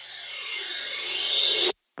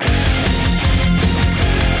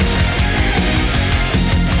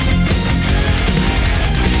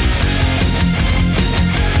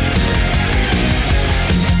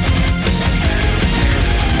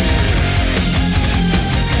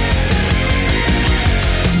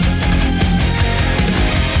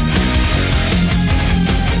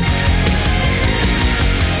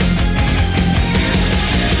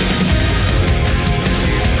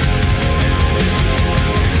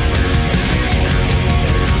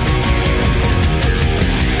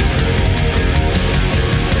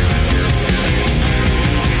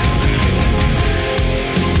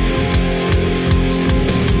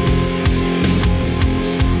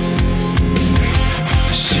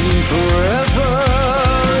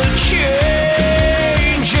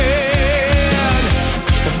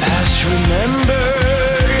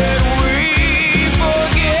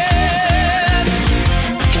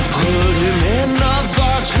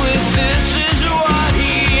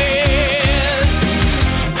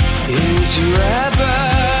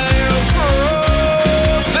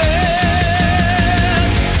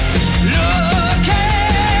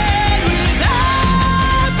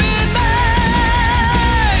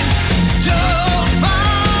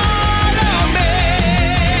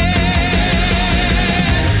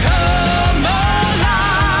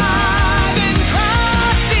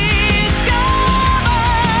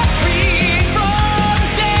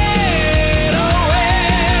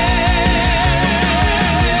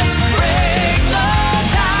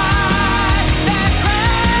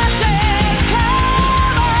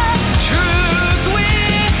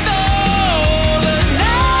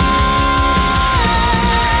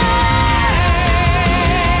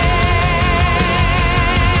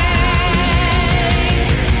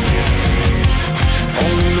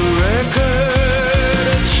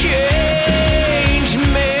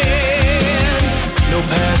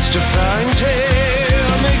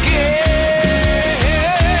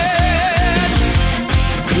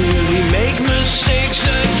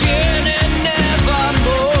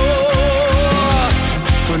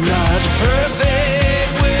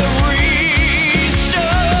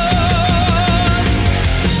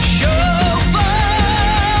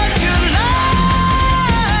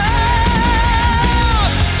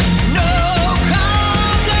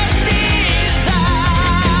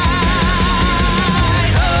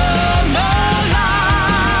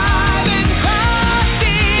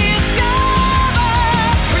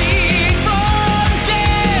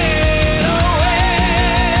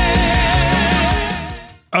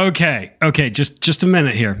 Okay, just a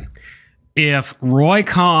minute here. If Roy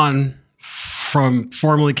Khan from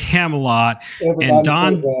formerly Camelot and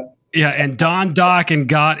Don Dokken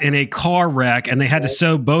got in a car wreck and they had to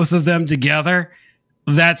sew both of them together,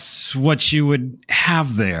 that's what you would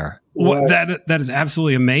have there. Right. That is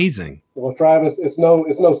absolutely amazing. Well, Travis, it's no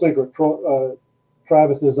secret.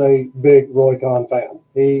 Travis is a big Roy Khan fan.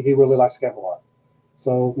 He really likes Camelot.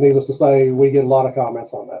 So, needless to say, we get a lot of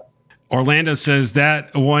comments on that. Orlando says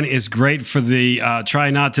that one is great for the try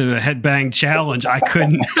not to headbang challenge. I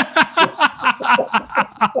couldn't.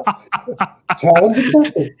 Challenge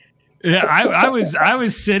accepted. Yeah, I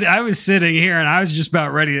was sitting here and I was just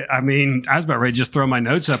about ready. I was about ready to just throw my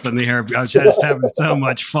notes up in the air. I was just having so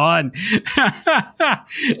much fun.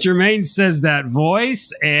 Jermaine says that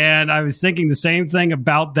voice, and I was thinking the same thing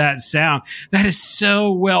about that sound. That is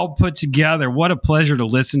so well put together. What a pleasure to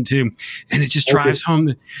listen to, and it just drives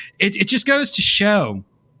home. It just goes to show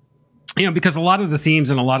because a lot of the themes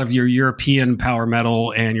and a lot of your European power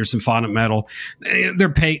metal and your symphonic metal, they're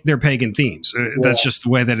pagan themes. That's just the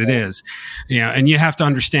way that it is. And you have to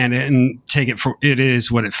understand it and take it for it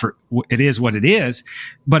is what it is.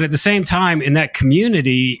 But at the same time, in that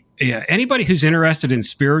community, anybody who's interested in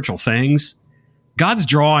spiritual things, God's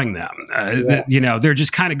drawing them. They're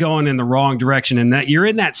just kind of going in the wrong direction, and that you're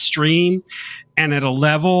in that stream. And at a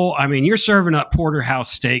level, I mean, you're serving up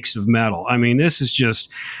porterhouse steaks of metal. I mean, this is just,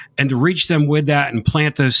 and to reach them with that and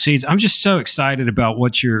plant those seeds. I'm just so excited about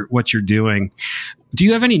what you're doing. Do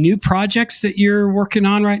you have any new projects that you're working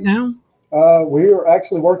on right now? We're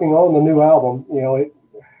actually working on the new album.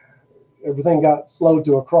 Everything got slowed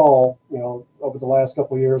to a crawl, over the last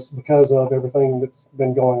couple of years because of everything that's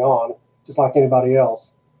been going on, just like anybody else.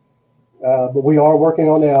 But we are working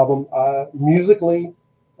on the album. Musically,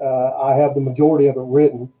 I have the majority of it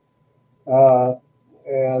written,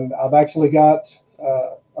 and I've actually got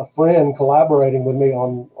a friend collaborating with me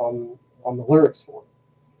on the lyrics for it.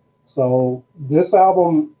 So this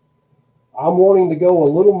album, I'm wanting to go a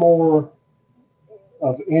little more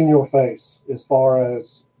of in your face as far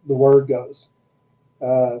as the word goes.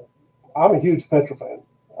 I'm a huge Petra fan.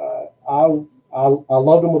 I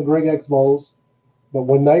loved them with Greg X Bowles, but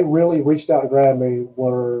when they really reached out and grabbed me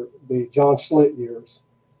were the John Schlitt years.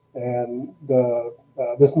 And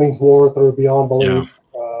This Means War through Beyond Belief.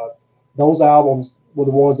 Yeah. Those albums were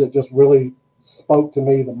the ones that just really spoke to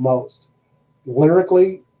me the most.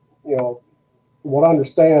 Lyrically, what I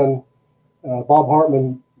understand, Bob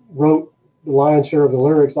Hartman wrote the lion's share of the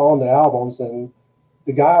lyrics on the albums, and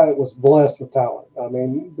the guy was blessed with talent. I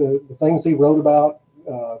mean, the things he wrote about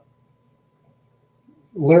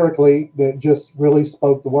lyrically that just really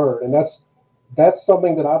spoke the word. And that's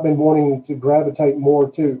something that I've been wanting to gravitate more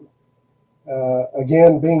to.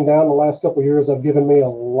 Again, being down the last couple of years, have given me a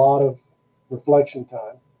lot of reflection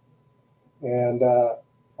time. And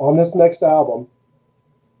on this next album,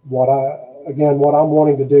 what I'm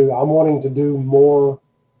wanting to do more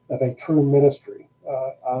of a true ministry.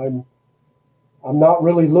 I'm not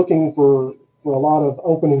really looking for a lot of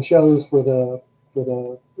opening shows for the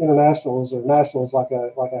internationals or nationals like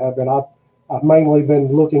I have been. I've mainly been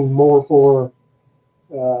looking more for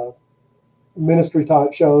ministry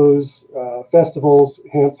type shows, festivals,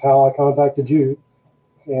 hence how I contacted you.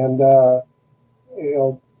 And the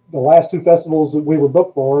last two festivals that we were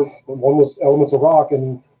booked for, one was Elements of Rock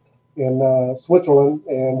in Switzerland,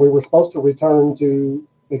 and we were supposed to return to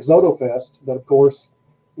Exodofest, but of course,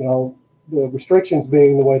 the restrictions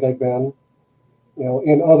being the way they've been,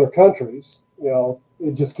 in other countries,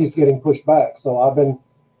 it just keeps getting pushed back. So I've been,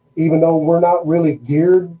 even though we're not really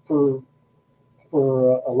geared for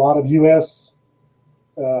a lot of U.S.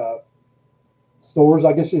 Stores,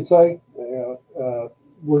 I guess you'd say,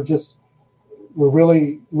 we're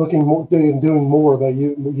really looking more doing more of a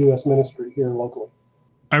U.S. ministry here locally.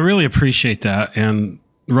 I really appreciate that. And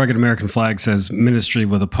Rugged American Flag says ministry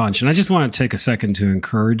with a punch. And I just want to take a second to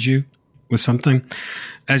encourage you with something.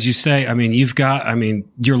 As you say, you've got,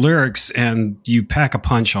 your lyrics, and you pack a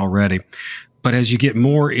punch already. But as you get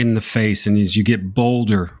more in the face and as you get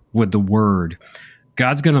bolder with the word,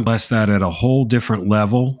 God's going to bless that at a whole different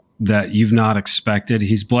level that you've not expected.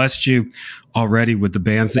 He's blessed you already with the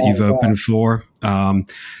bands that you've opened for, that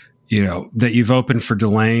you've opened for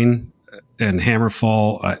Delane and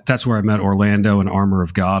Hammerfall. That's where I met Orlando and Armor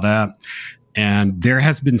of God at. And there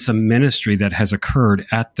has been some ministry that has occurred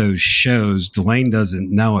at those shows. Delane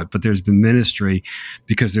doesn't know it, but there's been ministry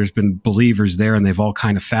because there's been believers there and they've all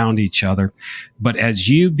kind of found each other. But as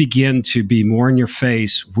you begin to be more in your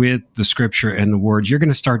face with the scripture and the words, you're going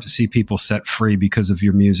to start to see people set free because of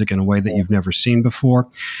your music in a way that you've never seen before.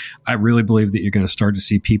 I really believe that you're going to start to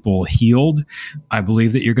see people healed. I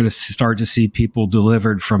believe that you're going to start to see people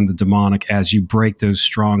delivered from the demonic as you break those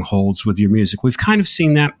strongholds with your music. We've kind of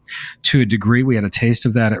seen that to a degree. We had a taste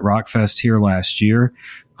of that at Rockfest here last year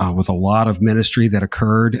with a lot of ministry that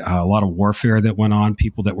occurred, a lot of warfare that went on,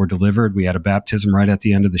 people that were delivered. We had a baptism right at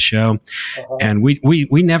the end of the show. And we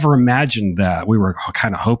never imagined that. We were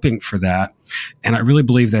kind of hoping for that. And I really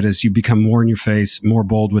believe that as you become more in your face, more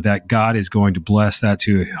bold with that, God is going to bless that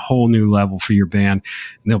to a whole new level for your band.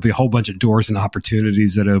 And there'll be a whole bunch of doors and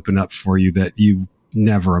opportunities that open up for you that you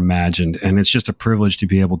never imagined. And it's just a privilege to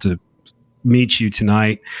be able to meet you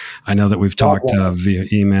tonight. I know that we've talked via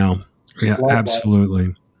email. Yeah,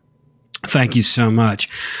 absolutely. Thank you so much.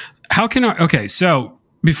 So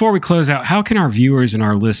before we close out, how can our viewers and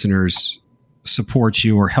our listeners support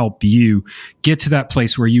you or help you get to that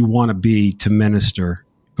place where you want to be to minister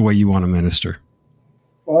the way you want to minister?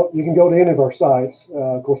 Well, you can go to any of our sites.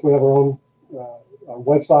 Of course, we have our own, our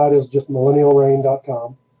website is just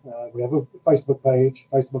millennialreign.com. We have a Facebook page,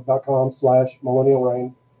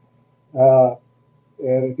 facebook.com/millennialreign. And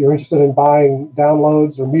if you're interested in buying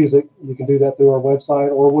downloads or music, you can do that through our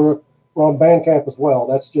website, or we're on Bandcamp as well.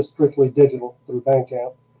 That's just strictly digital through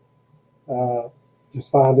Bandcamp. Just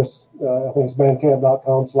find us. I think it's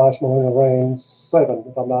bandcamp.com/millennialreign7,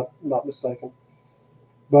 if I'm not mistaken.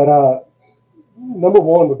 But number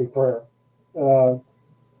one would be prayer.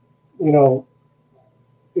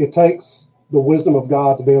 It takes the wisdom of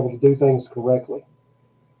God to be able to do things correctly.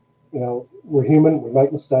 We're human. We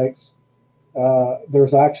make mistakes.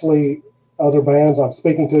 There's actually other bands I'm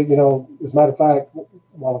speaking to. As a matter of fact,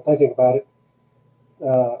 while I'm thinking about it,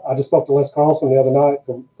 I just spoke to Les Carlson the other night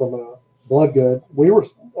from Bloodgood. We were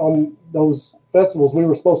on those festivals we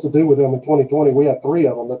were supposed to do with them in 2020. We had 3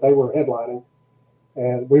 of them that they were headlining,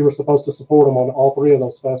 and we were supposed to support them on all 3 of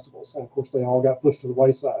those festivals. And of course, they all got pushed to the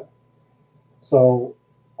wayside. So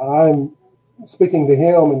I'm speaking to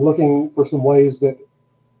him and looking for some ways that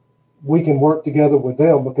we can work together with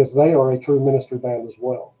them, because they are a true ministry band as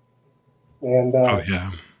well. And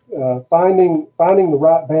finding the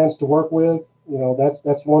right bands to work with,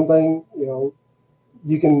 that's one thing. You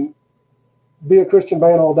can be a Christian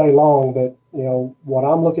band all day long, but what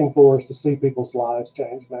I'm looking for is to see people's lives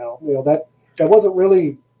change now. That wasn't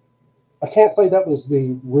really, I can't say that was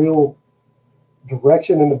the real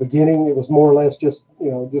direction in the beginning. It was more or less just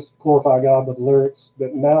glorify God with lyrics.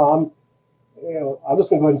 But now I'm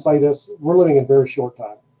just going to go ahead and say this: we're living in very short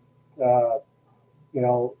time. 1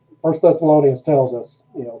 Thessalonians tells us,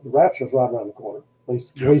 the rapture is right around the corner. At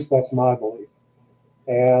least that's my belief.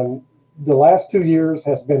 And the last 2 years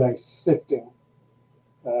has been a sifting.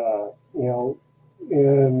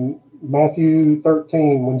 In Matthew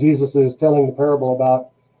 13, when Jesus is telling the parable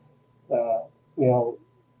about,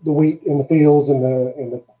 the wheat in the fields and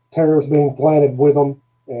the tares being planted with them,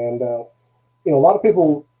 and a lot of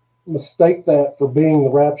people mistake that for being the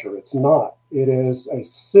rapture. It's not. It is a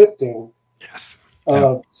sifting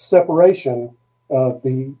of separation of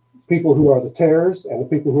the people who are the tares and the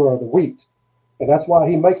people who are the wheat. And that's why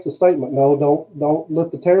he makes the statement, no, don't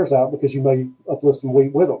lift the tares out, because you may uplift some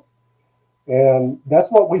wheat with them. And that's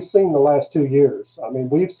what we've seen the last 2 years. I mean,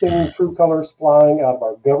 we've seen true colors flying out of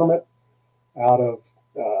our government, out of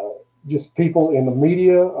just people in the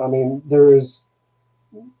media. I mean, there's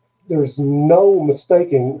no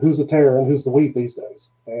mistaking who's the tare and who's the wheat these days.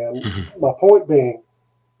 And my point being,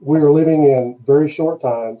 we're living in very short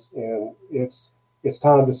times, and it's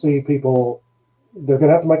time to see people. They're going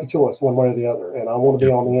to have to make a choice one way or the other. And I want to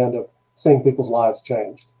be on the end of seeing people's lives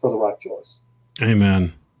change for the right choice.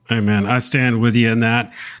 Amen. Amen. I stand with you in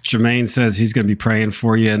that. Jermaine says he's going to be praying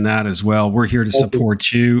for you in that as well. We're here to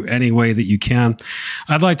support you any way that you can.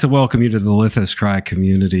 I'd like to welcome you to the Lithos Cry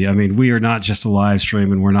community. I mean, we are not just a live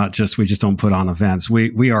stream, and we just don't put on events.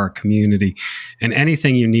 We are a community, and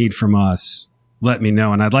anything you need from us, let me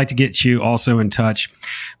know. And I'd like to get you also in touch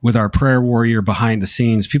with our prayer warrior behind the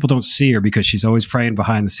scenes. People don't see her because she's always praying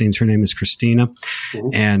behind the scenes. Her name is Christina.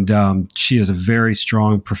 And she has a very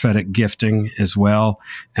strong prophetic gifting as well.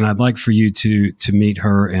 And I'd like for you to meet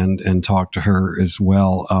her and talk to her as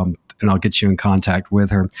well. And I'll get you in contact with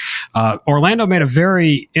her. Orlando made a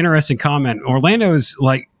very interesting comment. Orlando is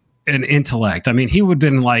like an intellect. I mean, he would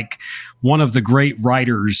have been like one of the great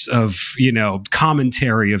writers of,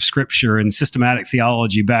 commentary of scripture and systematic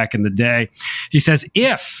theology back in the day. He says,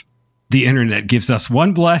 if the internet gives us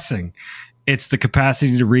one blessing, it's the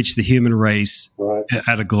capacity to reach the human race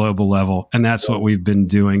at a global level. And that's what we've been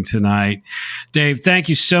doing tonight. Dave, thank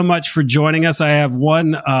you so much for joining us. I have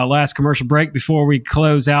one last commercial break before we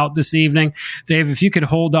close out this evening. Dave, if you could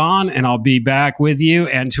hold on, and I'll be back with you,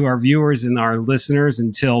 and to our viewers and our listeners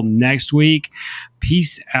until next week.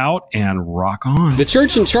 Peace out and rock on. The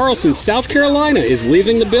church in Charleston, South Carolina is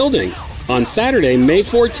leaving the building on Saturday, May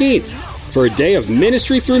 14th. For a day of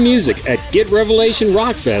ministry through music at Get Revelation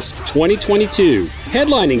Rockfest 2022.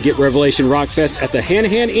 Headlining Get Revelation Rockfest at the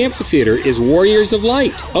Hanahan Amphitheater is Warriors of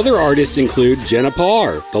Light. Other artists include Jenna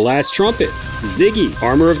Parr, The Last Trumpet, Ziggy,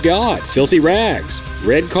 Armor of God, Filthy Rags,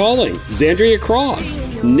 Red Calling, Xandria Cross,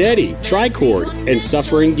 Nettie, Tricord, and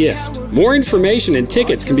Suffering Gift. More information and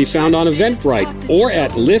tickets can be found on Eventbrite or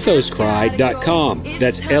at lithoscry.com.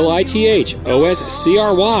 That's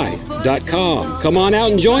LITHOSCRY.com. Come on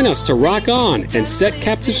out and join us to rock on and set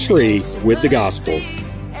captives free with the gospel.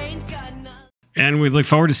 And we look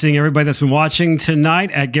forward to seeing everybody that's been watching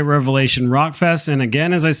tonight at Get Revelation Rockfest. And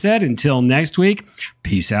again, as I said, until next week,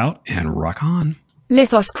 peace out and rock on.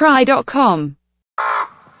 lithoscry.com